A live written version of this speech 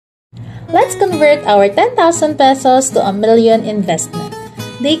Let's convert our 10,000 pesos to a million investment.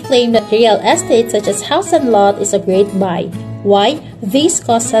 They claim that real estate such as house and lot is a great buy. Why? These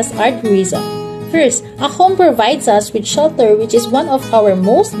causes are the reason. First, a home provides us with shelter, which is one of our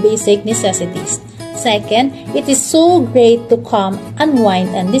most basic necessities. Second, it is so great to come, unwind,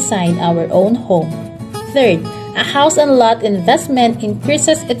 and design our own home. Third, a house and lot investment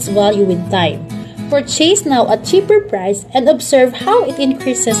increases its value with time. Purchase now at cheaper price and observe how it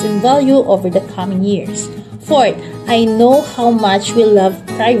increases in value over the coming years. Fourth, I know how much we love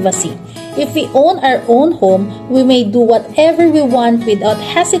privacy. If we own our own home, we may do whatever we want without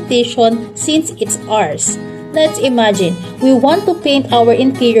hesitation since it's ours. Let's imagine, we want to paint our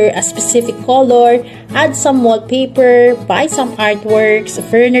interior a specific color, add some wallpaper, buy some artworks,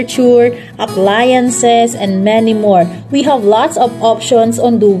 furniture, appliances, and many more. We have lots of options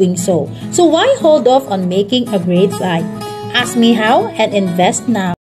on doing so. So why hold off on making a great buy? Ask me how and invest now.